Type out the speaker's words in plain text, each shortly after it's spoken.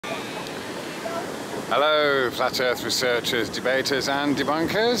Hello, Flat Earth researchers, debaters and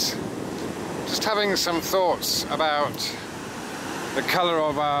debunkers. Just having some thoughts about the colour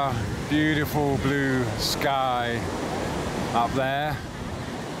of our beautiful blue sky up there.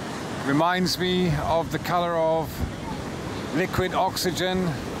 Reminds me of the colour of liquid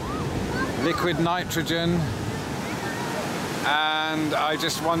oxygen, liquid nitrogen, and I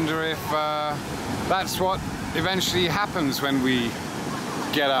just wonder if that's what eventually happens when we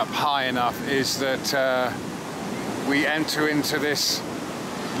get up high enough, is that we enter into this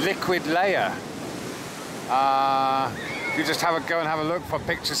liquid layer. If you just go and have a look for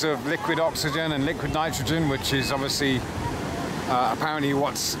pictures of liquid oxygen and liquid nitrogen, which is obviously apparently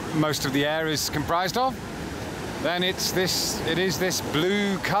what most of the air is comprised of, then it is this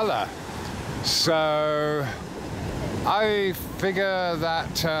blue color. So I figure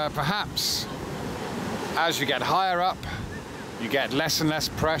that perhaps as you get higher up, you get less and less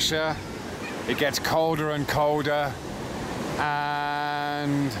pressure, it gets colder and colder,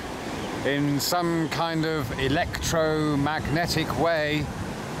 and in some kind of electromagnetic way,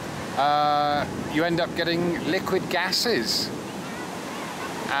 you end up getting liquid gases.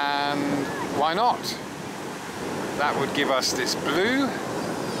 And why not? That would give us this blue,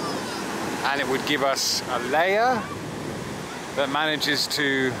 and it would give us a layer that manages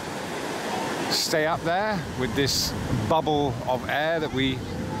to stay up there with this bubble of air that we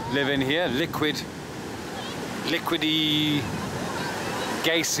live in here, liquidy,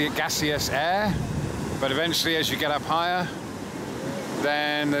 gaseous air. But eventually, as you get up higher,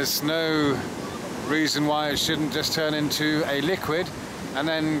 then there's no reason why it shouldn't just turn into a liquid and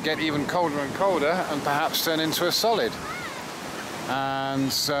then get even colder and colder and perhaps turn into a solid.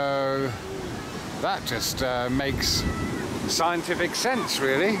 And so that just makes scientific sense,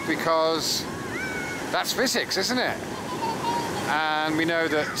 really, because that's physics, isn't it? And we know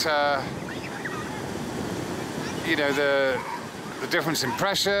that you know, the difference in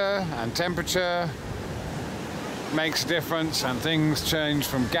pressure and temperature makes a difference, and things change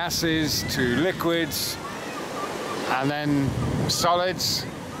from gases to liquids and then solids.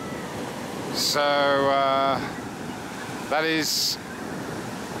 So that is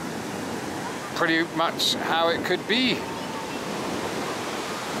pretty much how it could be.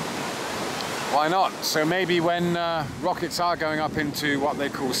 Why not? So maybe when rockets are going up into what they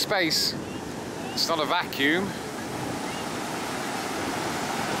call space, it's not a vacuum,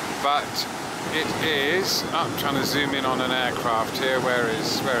 but it is. I'm trying to zoom in on an aircraft here. Where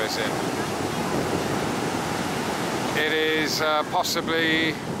is it? It is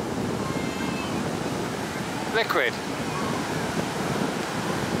possibly liquid.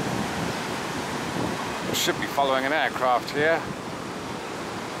 Should be following an aircraft here.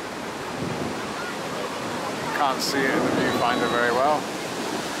 Can't see it in the viewfinder very well.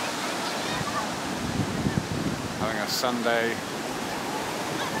 Having a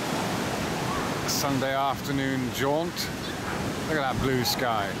Sunday afternoon jaunt. Look at that blue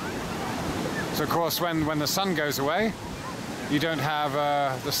sky. So of course when the sun goes away, you don't have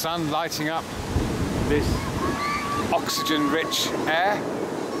the sun lighting up this oxygen-rich air,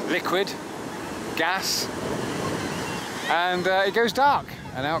 liquid, gas, and it goes dark,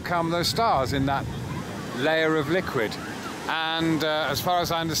 and out come those stars in that layer of liquid. And as far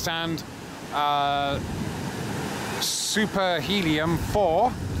as I understand, super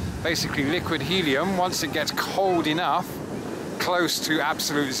helium-4, basically liquid helium, once it gets cold enough, close to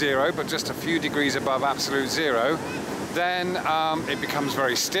absolute zero, but just a few degrees above absolute zero, then it becomes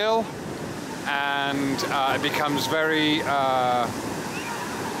very still, and it becomes very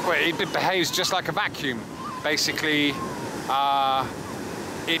well, it behaves just like a vacuum. Basically,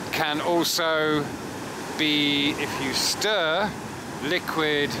 it can also be, if you stir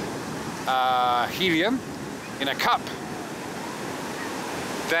liquid helium in a cup,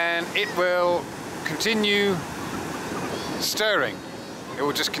 then it will continue stirring. It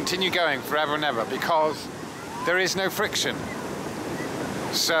will just continue going forever and ever because there is no friction.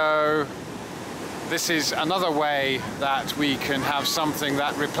 So this is another way that we can have something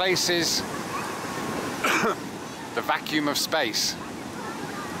that replaces the vacuum of space.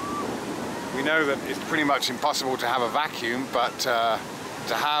 We know that it's pretty much impossible to have a vacuum, but to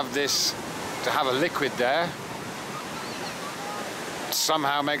have a liquid there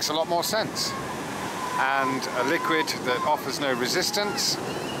somehow makes a lot more sense. And a liquid that offers no resistance.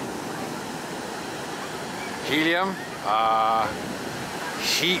 Helium,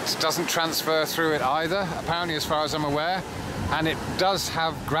 heat doesn't transfer through it either, apparently, as far as I'm aware, and it does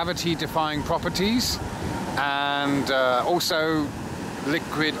have gravity-defying properties, and also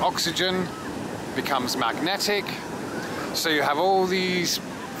liquid oxygen becomes magnetic. So you have all these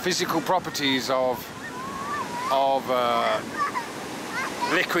physical properties of of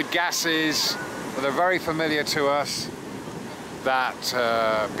liquid gases that are very familiar to us, that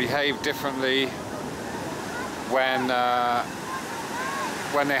behave differently when they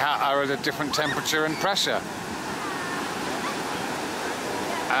are at a different temperature and pressure.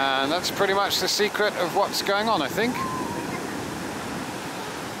 And that's pretty much the secret of what's going on, I think.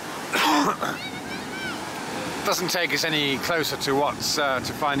 Doesn't take us any closer to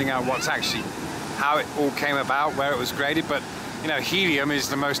to finding out what's actually how it all came about, where it was created, but you know, helium is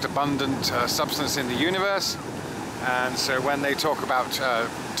the most abundant substance in the universe, and so when they talk about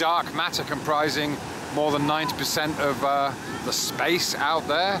dark matter comprising more than 90% of the space out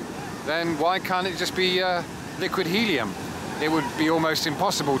there, then why can't it just be liquid helium? It would be almost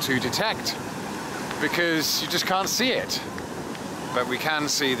impossible to detect because you just can't see it, but we can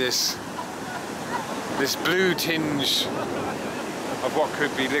see this blue tinge of what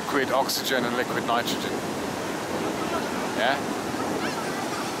could be liquid oxygen and liquid nitrogen. Yeah?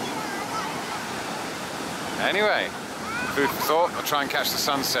 Anyway, food for thought. I'll try and catch the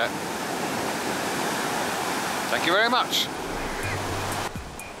sunset. Thank you very much.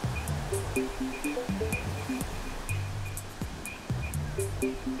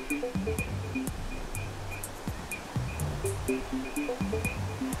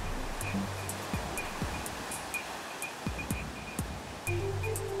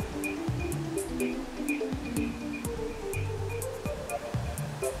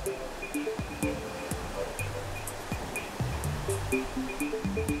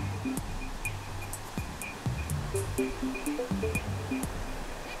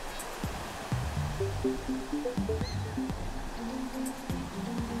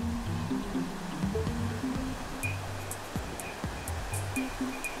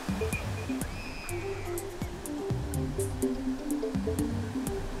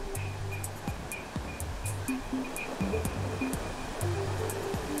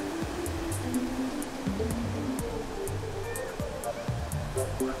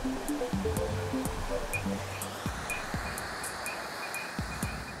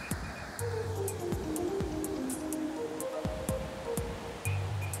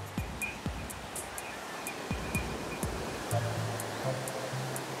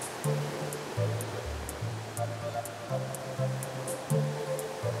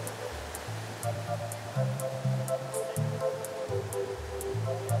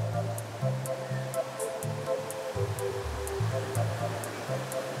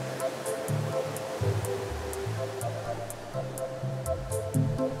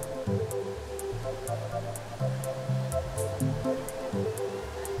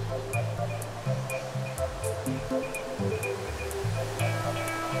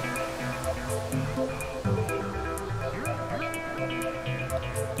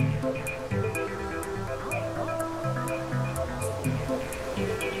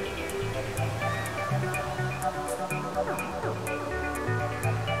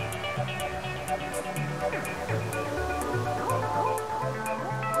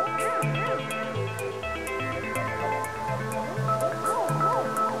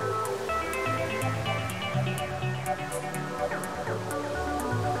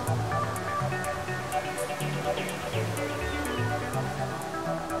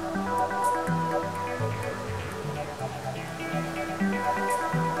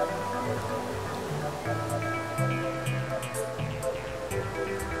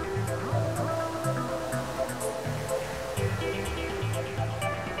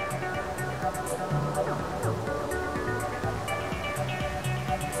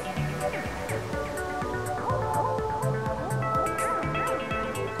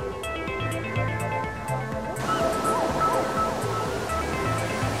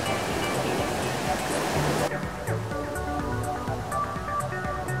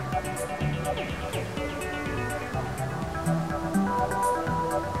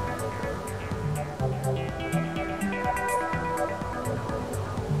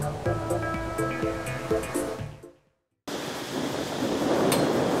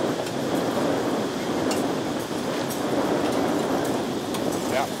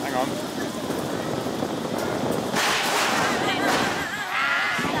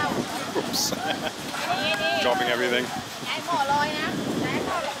 Dropping everything.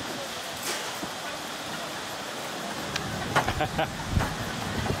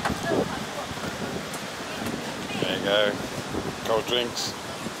 There you go. Cold drinks,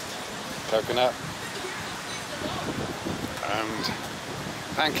 coconut, and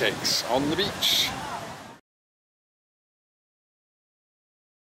pancakes on the beach.